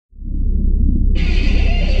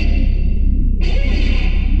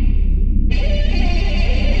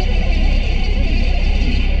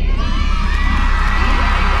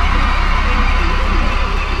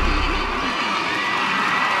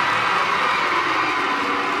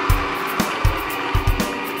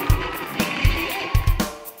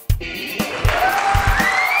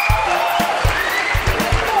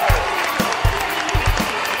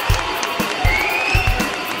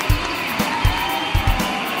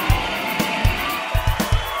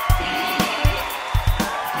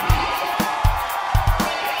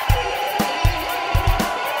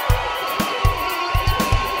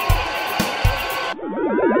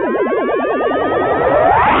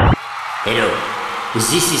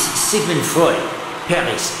This is Sigmund Freud,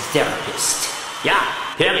 Perry's therapist. Yeah,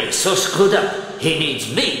 Perry is so screwed up, he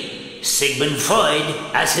needs me, Sigmund Freud,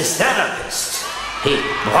 as his therapist. He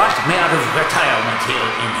brought me out of retirement here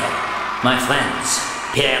in hell. My friends,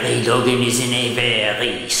 Perry Logan is in a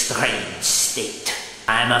very strange state.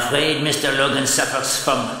 I'm afraid Mr. Logan suffers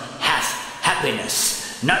from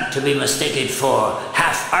half-happiness, not to be mistaken for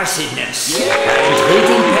half-arsedness. Yeah. I'm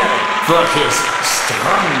treating Perry for his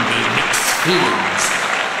strongly mixed feelings.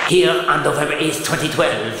 Here on November 8th,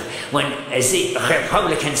 2012, when the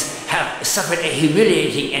Republicans have suffered a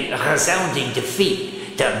humiliating and resounding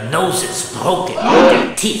defeat, their noses broken,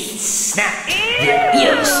 their teeth snapped, their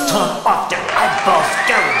ears torn off, their eyeballs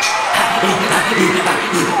gouged.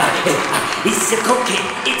 It's the cocaine!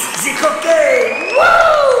 It's the cocaine!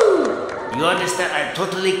 Woo! You understand? I'm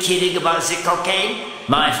totally kidding about the cocaine.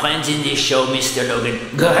 My friends in this show, Mr. Logan,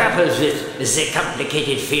 grapples with the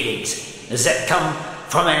complicated feelings that come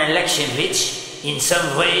from an election which, in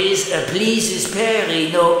some ways, pleases Perry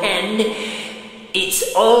no end.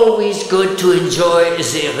 It's always good to enjoy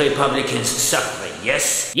the Republicans' suffering,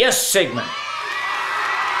 yes? Yes, Sigmund.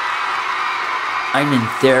 I'm in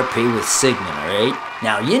therapy with Sigmund, all right?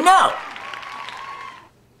 Now, you know,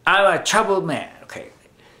 I'm a troubled man, okay?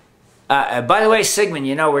 By the way, Sigmund,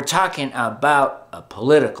 you know, we're talking about a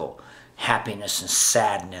political happiness and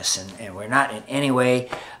sadness, and we're not in any way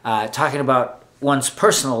talking about one's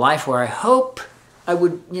personal life, where I hope I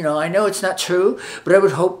would, you know, I know it's not true, but I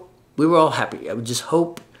would hope we were all happy. I would just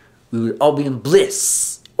hope we would all be in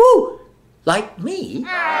bliss. Woo! Like me, in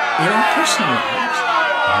our personal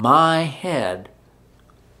lives. My head,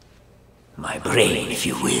 my brain, if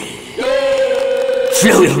you will,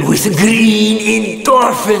 flowing with green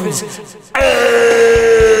endorphins.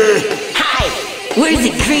 Hi! Where's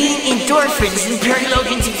the green endorphins in Perry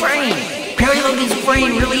Logan's brain? Perry Logan's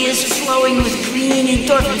brain really is flowing with green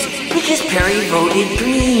endorphins because Perry voted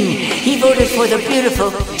green. He voted for the beautiful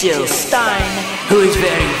Jill Stein, who is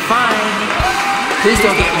very fine. Please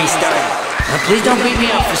don't get me started. Please don't beat me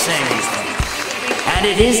up for saying these things. And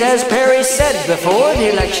it is as Perry said before the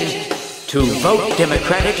election, to vote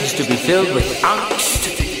Democratic is to be filled with angst,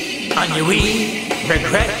 ennui,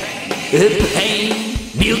 regret, pain,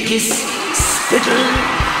 mucus, spittle,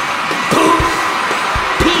 poop,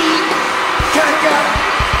 pee,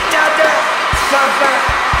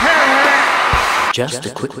 just a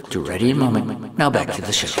quick Duradian moment. Now back to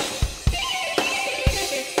the show.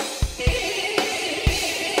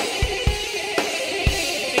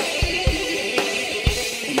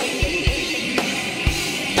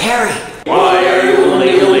 Perry! Why are you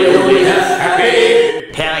only half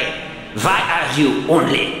happy? Perry, why are you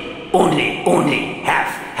only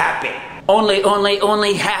half happy?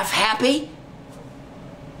 Only half happy?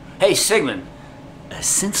 Hey, Sigmund,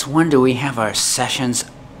 since when do we have our sessions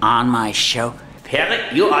on my show? Perry,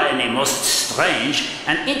 you are in a most strange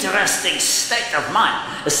and interesting state of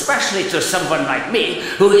mind, especially to someone like me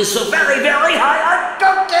who is so very, very high on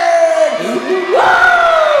cocaine!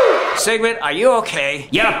 Woo! Sigmund, are you okay?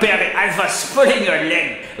 Yeah, Perry, I was pulling your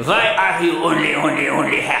leg. Why are you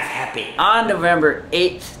only half happy? On November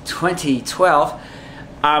 8th, 2012,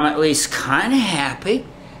 I'm at least kind of happy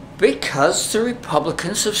because the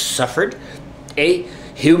Republicans have suffered a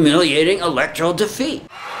humiliating electoral defeat.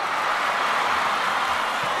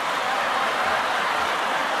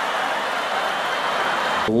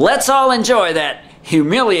 Let's all enjoy that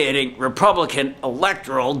humiliating Republican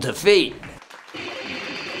electoral defeat.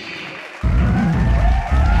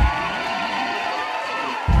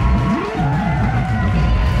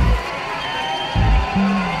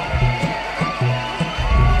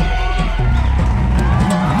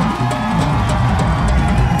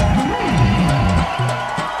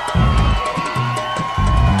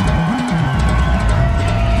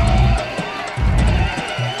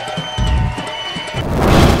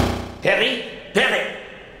 Perry,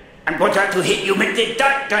 I'm going to hit you with the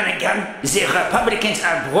dart gun again. The Republicans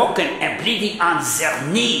are broken and bleeding on their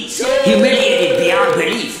knees, humiliated beyond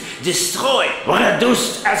belief, destroyed,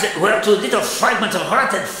 reduced as it were to little fragments of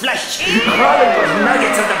rotten flesh, crawling with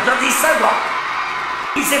nuggets of the bloody sidewalk.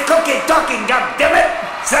 It's a cookie talking, goddammit!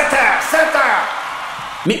 Center!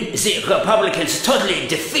 The Republicans totally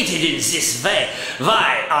defeated in this way.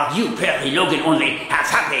 Why are you, Perry Logan, only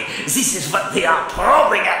half happy? This is what they are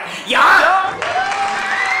probing at, yeah?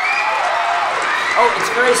 Oh, it's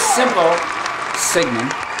very simple,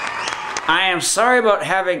 Sigmund. I am sorry about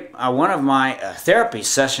having one of my therapy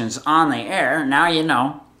sessions on the air. Now you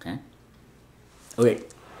know, okay? Okay.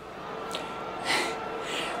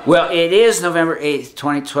 Well, it is November 8th,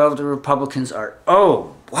 2012. The Republicans are...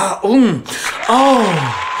 Oh, wow.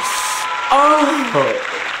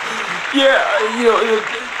 Oh, yeah, you know,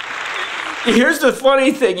 here's the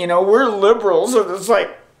funny thing, you know, we're liberals, and it's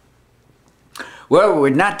like, well, we're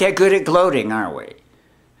not that good at gloating, are we?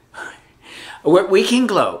 We can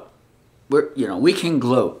gloat. We can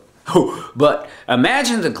gloat. But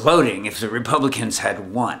imagine the gloating if the Republicans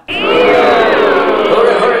had won.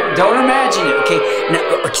 Hold it, don't imagine it, okay?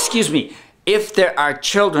 Now, excuse me. If there are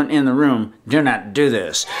children in the room, do not do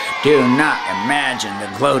this. Do not imagine the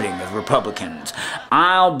gloating of Republicans.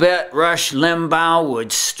 I'll bet Rush Limbaugh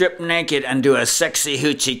would strip naked and do a sexy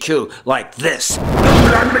hoochie coo like this.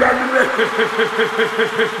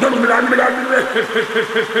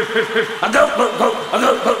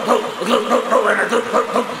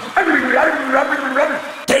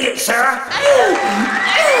 Take it, Sarah.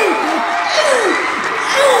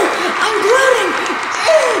 I'm gloating.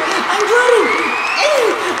 I'm gloating!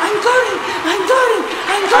 I'm gloating! I'm gloating!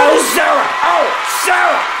 I'm gloating! Oh, Sarah! Oh,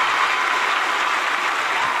 Sarah!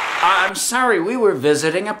 I'm sorry, we were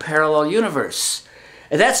visiting a parallel universe.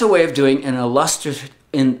 That's a way of doing an illustrative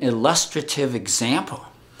example.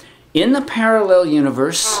 In the parallel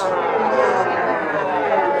universe,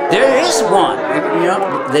 there is one. You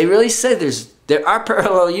know, they really say there are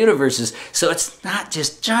parallel universes, so it's not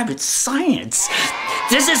just jive, it's science.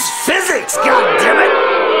 This is physics, goddammit!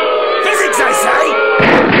 Physics, I say!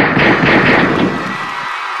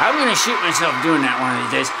 I'm gonna shoot myself doing that one of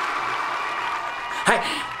these days. Hi,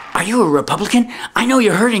 are you a Republican? I know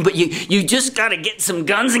you're hurting, but you just gotta get some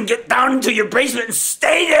guns and get down into your basement and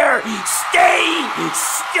stay there! Stay!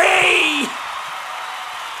 Stay!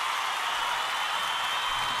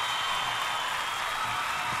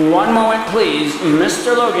 One moment, please.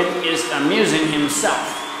 Mr. Logan is amusing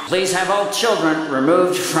himself. Please have all children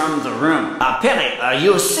removed from the room. Perry,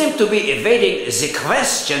 you seem to be evading the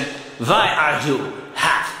question. Why are you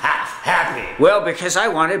half happy? Well, because I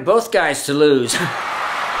wanted both guys to lose.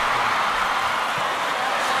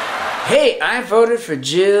 Hey, I voted for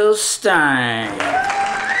Jill Stein.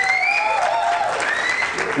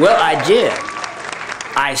 Well, I did.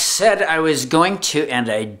 I said I was going to, and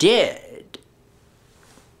I did.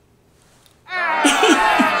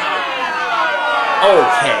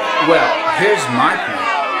 Okay, well, here's my point.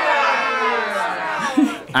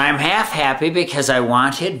 I'm half happy because I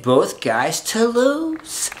wanted both guys to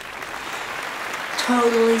lose.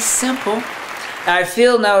 Totally simple. I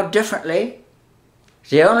feel no differently.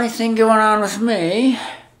 The only thing going on with me,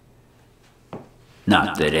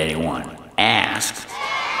 not that anyone asked,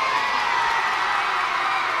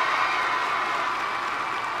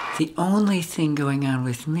 the only thing going on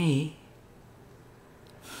with me,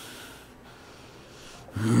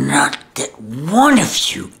 not that one of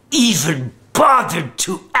you even bothered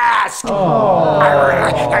to ask. Oh.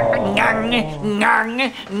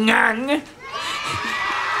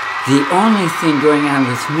 The only thing going on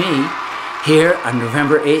with me here on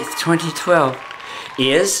November 8th, 2012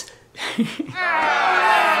 is... The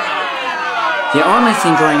only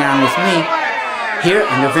thing going on with me here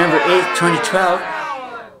on November 8th, 2012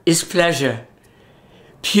 is pleasure.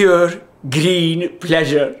 Pure green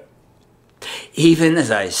pleasure. Even as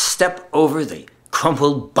I step over the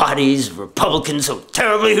crumpled bodies of Republicans so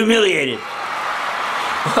terribly humiliated.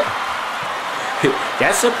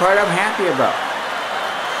 That's the part I'm happy about.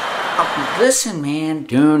 Listen, man,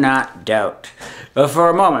 do not doubt. For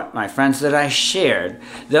a moment, my friends, that I shared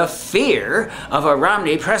the fear of a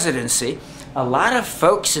Romney presidency. A lot of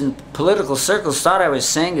folks in political circles thought I was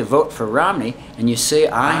saying to vote for Romney, and you see,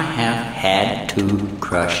 I have had to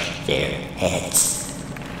crush their heads.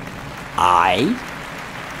 I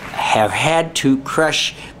have had to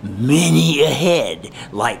crush many a head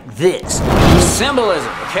like this.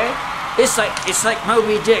 Symbolism, okay? It's like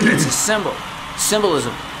Moby Dick. It's a symbol.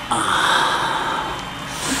 Symbolism.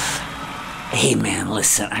 Hey man,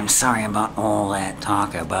 listen, I'm sorry about all that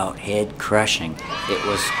talk about head crushing. It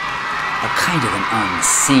was a kind of an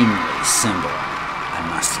unseemly symbol, I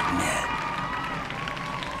must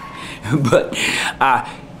admit. But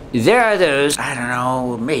there are those, I don't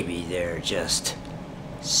know, maybe they're just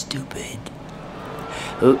stupid,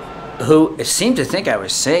 who seem to think I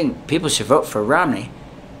was saying people should vote for Romney.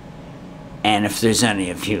 And if there's any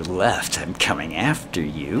of you left, I'm coming after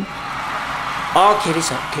you. All kidding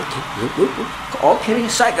aside, all kidding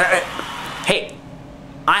aside. Hey,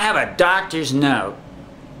 I have a doctor's note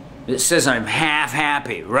that says I'm half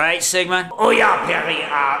happy, right, Sigmund? Oh yeah, Perry.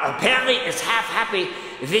 Perry is half happy,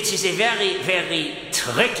 which is a very, very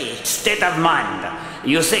tricky state of mind.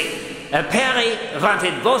 You see, Perry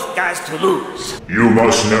wanted both guys to lose. You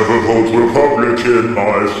must never vote Republican,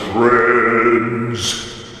 my friends.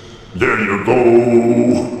 There you go.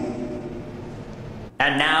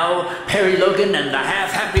 And now, Perry Logan and the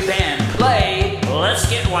Half-Happy Band play Let's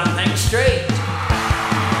Get One Thing Straight.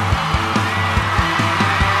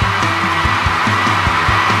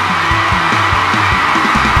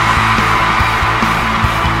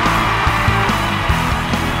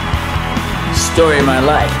 Story of my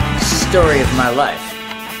life. Story of my life.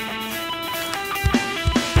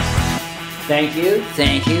 Thank you,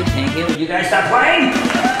 thank you, thank you. Would you guys stop playing?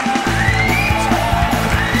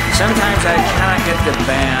 Sometimes I cannot get the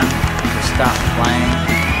band to stop playing.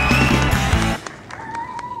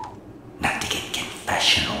 Not to get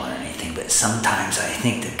confessional or anything, but sometimes I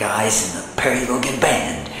think the guys in the Perry Logan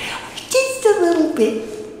band are just a little bit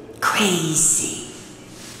crazy.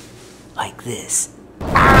 Like this.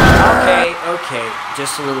 Okay,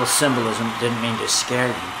 just a little symbolism, didn't mean to scare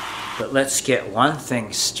you. But let's get one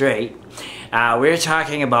thing straight. We're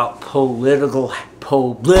talking about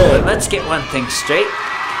let's get one thing straight.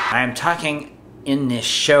 I am talking in this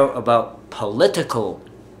show about political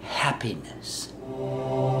happiness.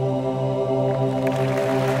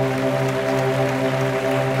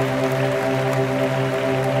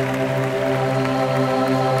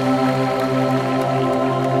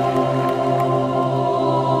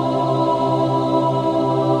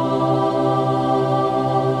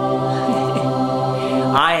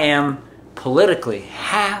 I am politically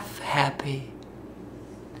half happy.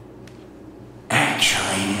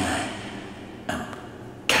 Actually, I'm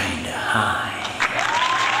kinda high.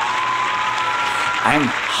 I'm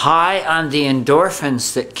high on the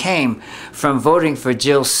endorphins that came from voting for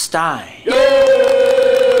Jill Stein.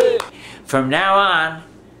 Yay! From now on,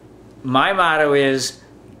 my motto is,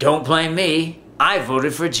 don't blame me, I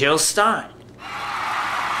voted for Jill Stein.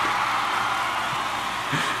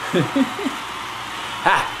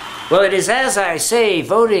 Well, it is as I say,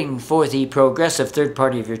 voting for the progressive third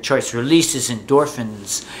party of your choice releases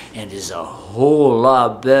endorphins and is a whole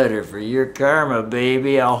lot better for your karma,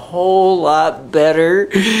 baby. A whole lot better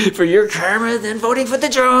for your karma than voting for the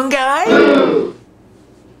drone guy,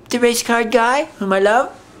 the race card guy, whom I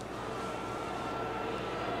love.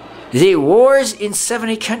 The wars in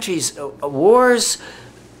 70 countries, wars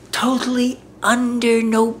totally under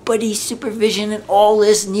nobody's supervision and all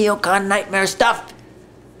this neocon nightmare stuff.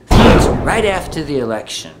 Right after the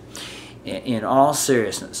election, in all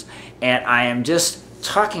seriousness. And I am just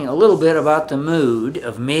talking a little bit about the mood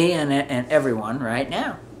of me and everyone right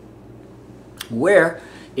now, where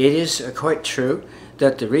it is quite true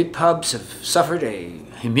that the Repubs have suffered a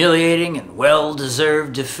humiliating and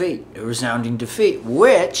well-deserved defeat, a resounding defeat,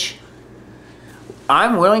 which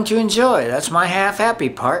I'm willing to enjoy. That's my half-happy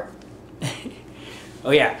part.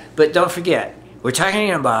 Oh yeah, but don't forget, we're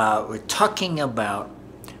talking about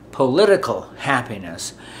political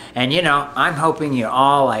happiness. And you know, I'm hoping you're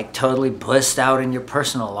all like totally blissed out in your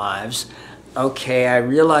personal lives. Okay, I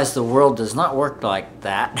realize the world does not work like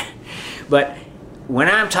that. But when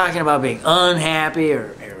I'm talking about being unhappy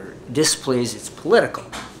or displeased, it's political.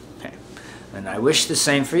 Okay. And I wish the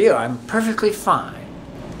same for you. I'm perfectly fine.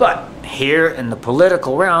 But here in the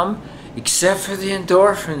political realm, except for the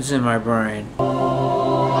endorphins in my brain,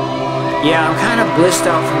 yeah, I'm kind of blissed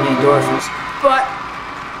out from the endorphins, but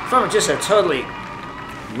from just a totally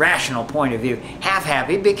rational point of view, half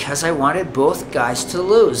happy because I wanted both guys to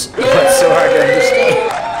lose. It's so hard to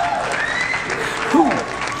understand.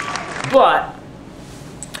 But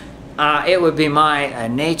it would be my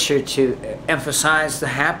nature to emphasize the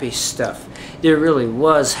happy stuff. There really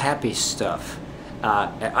was happy stuff.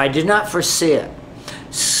 I did not foresee it.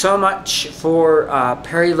 So much for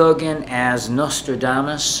Perry Logan as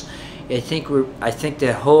Nostradamus. I think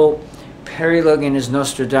the whole Perry Logan as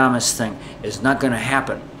Nostradamus thing is not going to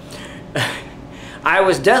happen. I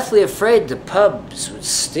was deathly afraid the pubs would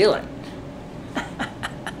steal it.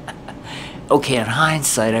 Okay, in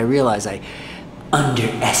hindsight, I realize I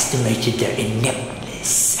underestimated their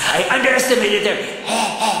ineptness. I underestimated their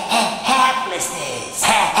haplessness.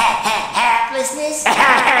 Haplessness?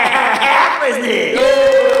 Haplessness!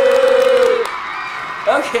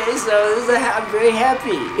 Okay, so I'm very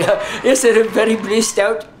happy. Instead of very blissed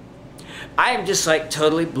out, I am just like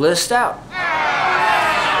totally blissed out.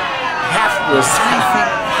 Half blissed, I think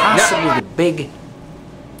possibly the big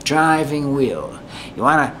driving wheel. You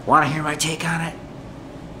wanna hear my take on it?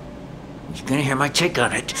 You're gonna hear my take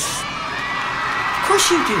on it. Of course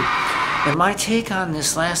you do. And my take on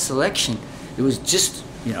this last election, it was just,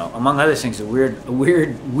 you know, among other things, a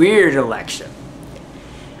weird election.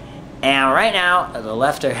 And right now, the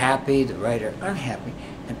left are happy, the right are unhappy.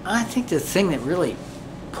 And I think the thing that really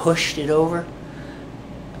pushed it over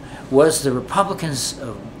was the Republicans'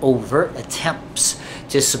 overt attempts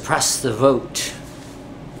to suppress the vote.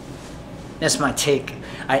 That's my take.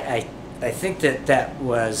 I think that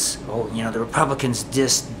was, the Republicans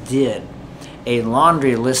just did a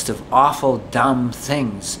laundry list of awful, dumb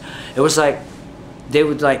things. It was like they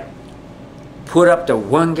would put up the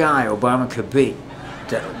one guy Obama could beat.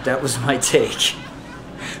 That was my take.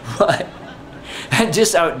 But and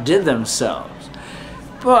just outdid themselves.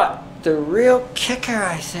 But the real kicker,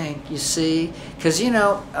 I think, you see, because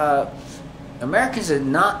Americans are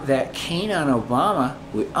not that keen on Obama.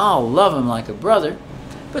 We all love him like a brother,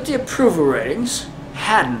 but the approval ratings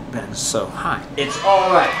hadn't been so high. It's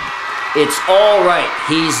all right. It's all right.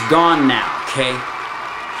 He's gone now, okay?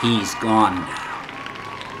 He's gone now.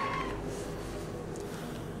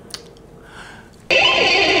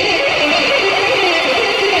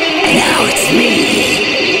 And now it's me.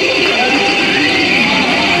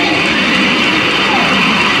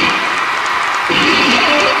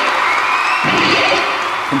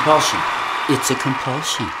 Compulsion. It's a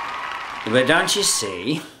compulsion. But don't you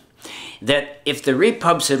see that if the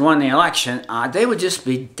Repubs had won the election, they would just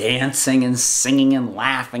be dancing and singing and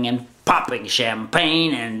laughing and popping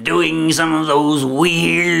champagne and doing some of those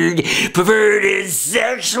weird, perverted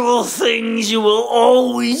sexual things you will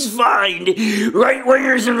always find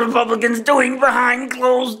right-wingers and Republicans doing behind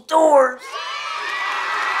closed doors.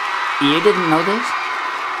 You didn't know this?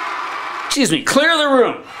 Excuse me, clear the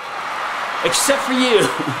room. Except for you.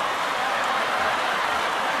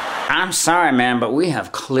 I'm sorry, man, but we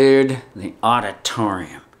have cleared the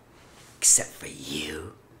auditorium. Except for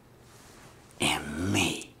you and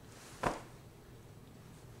me.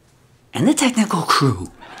 And the technical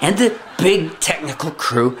crew. And the big technical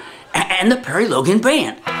crew. And the Perry Logan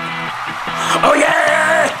Band. Oh, yeah!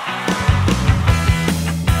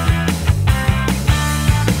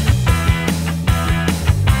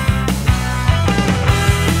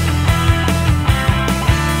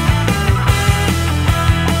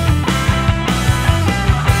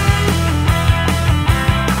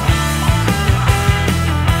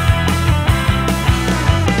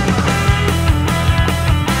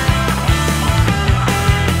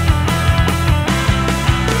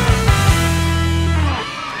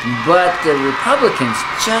 But the Republicans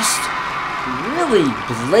just really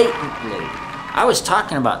blatantly, I was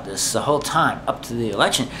talking about this the whole time up to the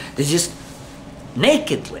election, they just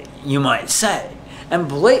nakedly, you might say, and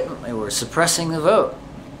blatantly were suppressing the vote.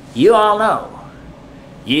 You all know,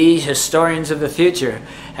 ye historians of the future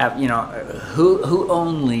have, who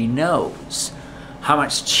only knows how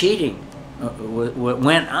much cheating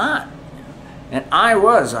went on. And I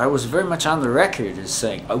was very much on the record as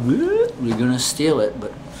saying, we're going to steal it,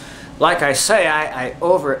 but like I say, I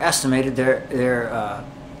overestimated their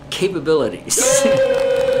capabilities.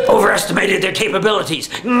 Overestimated their capabilities.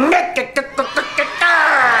 I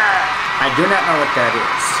do not know what that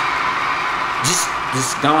is. Just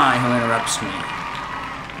this guy who interrupts me.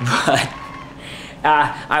 But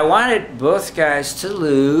I wanted both guys to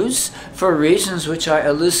lose for reasons which I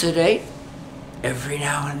elucidate every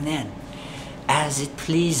now and then, as it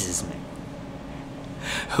pleases me.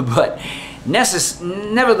 But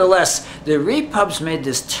nevertheless, the Repubs made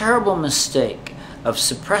this terrible mistake of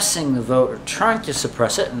suppressing the vote, or trying to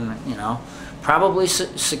suppress it, and probably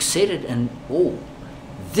succeeded. And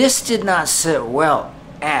this did not sit well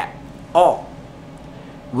at all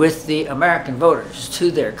with the American voters, to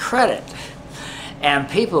their credit. And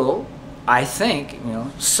people, I think,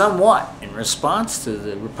 somewhat in response to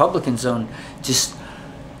the Republicans' own just,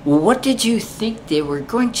 what did you think they were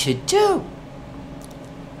going to do?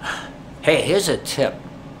 Hey, here's a tip.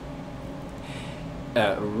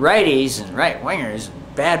 Righties and right-wingers,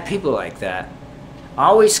 bad people like that,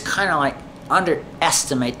 always kind of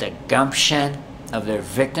underestimate the gumption of their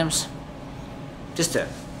victims. Just a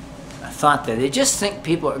thought that they just think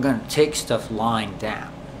people are going to take stuff lying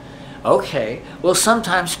down. Okay, well,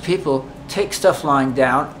 sometimes people take stuff lying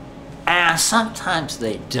down, and sometimes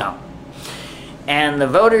they don't. And the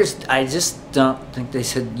voters, I just don't think they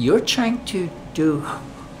said, you're trying to do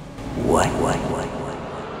what?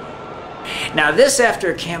 Now this after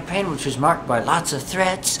a campaign which was marked by lots of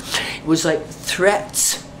threats. It was like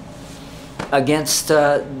threats against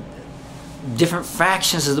different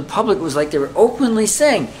factions of the public. It was like they were openly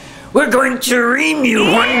saying, we're going to ream you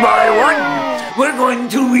one by one. We're going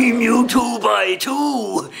to ream you two by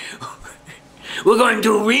two. We're going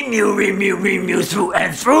to ream you through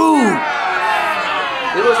and through.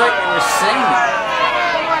 It was like they were saying it.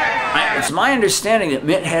 It's my understanding that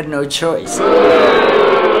Mitt had no choice.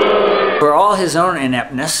 For all his own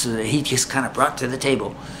ineptness that he just kind of brought to the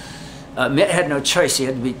table, Mitt had no choice. He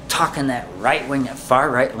had to be talking that right-wing, that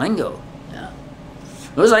far-right lingo. Yeah.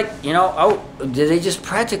 It was like, did they just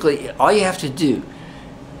practically, all you have to do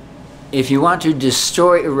if you want to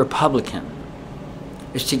destroy a Republican,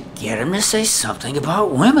 is to get him to say something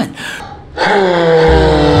about women.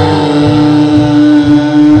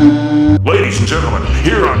 Ladies and gentlemen,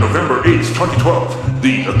 here on November 8th, 2012,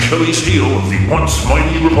 the Achilles heel of the once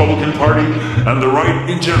mighty Republican Party and the right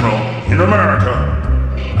in general in America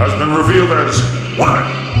has been revealed as women.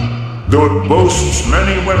 Though it boasts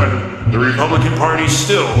many women, the Republican Party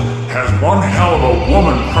still has one hell of a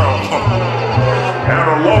woman problem and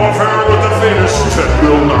a love affair with the fetus that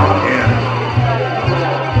will not end.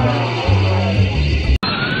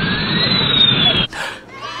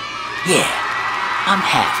 Yeah, I'm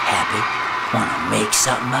half happy. Wanna make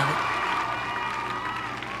something of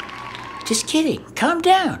it? Just kidding. Calm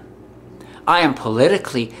down. I am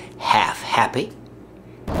politically half happy.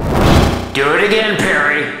 Do it again,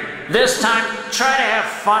 Perry. This time, try to have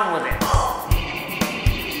fun with it.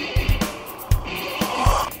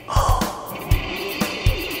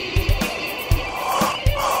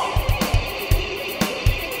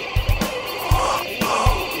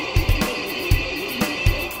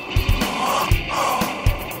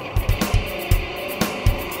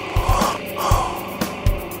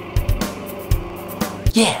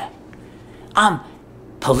 Yeah, I'm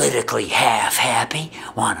politically half happy.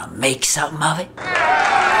 Wanna make something of it?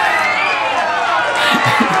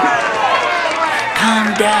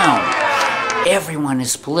 Calm down. Everyone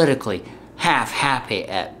is politically half happy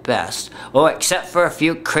at best. Oh, except for a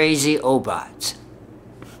few crazy obots.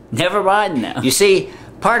 Never mind now. You see,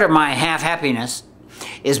 part of my half happiness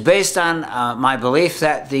is based on my belief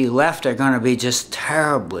that the left are going to be just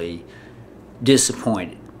terribly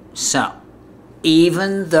disappointed. So,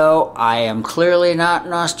 even though I am clearly not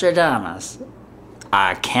Nostradamus,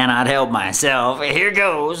 I cannot help myself. Here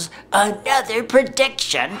goes another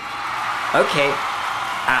prediction. Okay,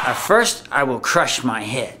 first I will crush my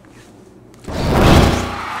head.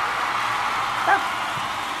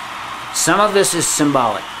 Some of this is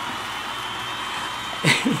symbolic.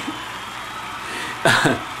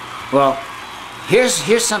 Well,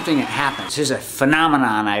 here's something that happens. Here's a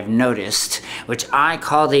phenomenon I've noticed, which I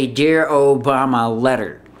call the Dear Obama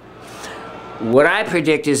letter. What I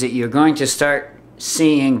predict is that you're going to start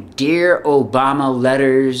seeing Dear Obama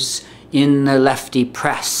letters in the lefty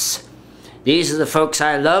press. These are the folks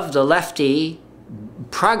I love, the lefty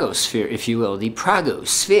progosphere, if you will, the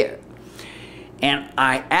progosphere. And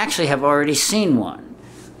I actually have already seen one.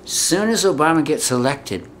 As soon as Obama gets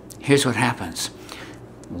elected, here's what happens.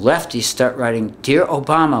 Lefties start writing Dear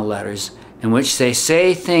Obama letters in which they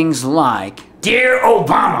say things like, Dear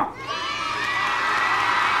Obama!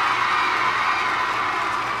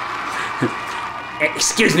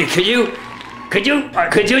 Excuse me, could you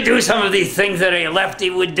do some of these things that a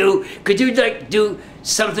lefty would do? Could you like do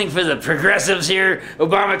something for the progressives here?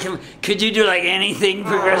 Obama, could you do like anything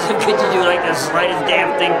progressive? Could you do like the slightest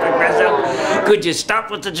damn thing progressive? Could you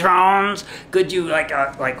stop with the drones? Could you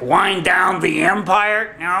like wind down the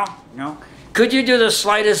empire? No. Could you do the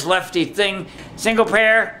slightest lefty thing? Single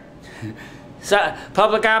payer?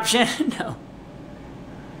 Public option? No.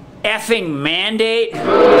 Effing mandate?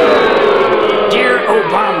 Dear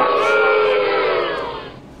Obama,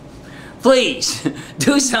 please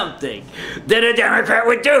do something that a Democrat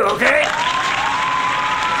would do, okay?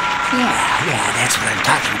 Yeah, that's what I'm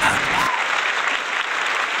talking about.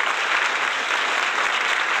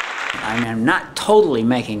 I mean, I'm not totally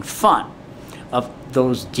making fun of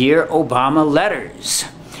those Dear Obama letters.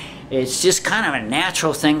 It's just kind of a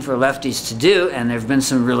natural thing for lefties to do, and there have been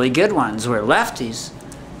some really good ones where lefties,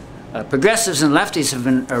 progressives and lefties have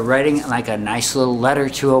been writing like a nice little letter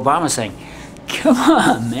to Obama saying, come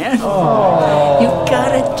on, man. You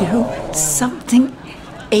gotta do something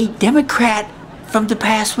a Democrat from the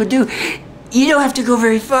past would do. You don't have to go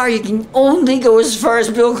very far. You can only go as far as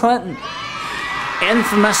Bill Clinton.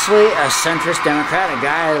 Infamously a centrist Democrat, a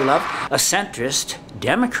guy I love, a centrist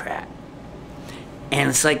Democrat. And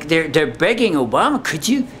it's like they're begging Obama, could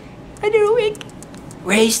you, I don't know,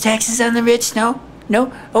 raise taxes on the rich? No?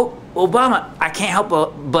 Oh, Obama, I can't help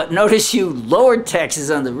but notice you lowered taxes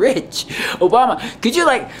on the rich. Obama, could you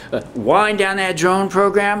like wind down that drone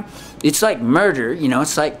program? It's like murder, you know,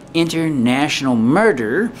 it's like international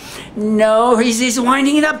murder. No, he's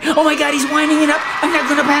winding it up. Oh my God, he's winding it up. I'm not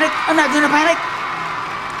gonna panic.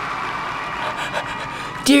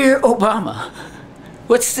 Dear Obama,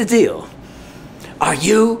 what's the deal? Are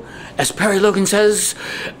you, as Perry Logan says,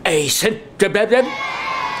 Are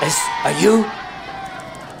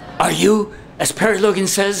you, as Perry Logan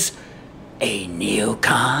says, a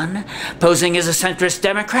neocon posing as a centrist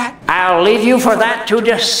Democrat? I'll leave you for that to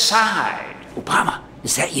decide. Obama,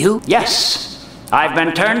 is that you? Yes. I've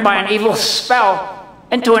been turned by an evil spell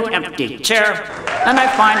into an empty chair, and I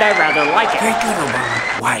find I rather like it. Very good,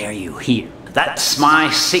 Obama. Why are you here? That's my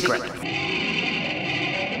secret.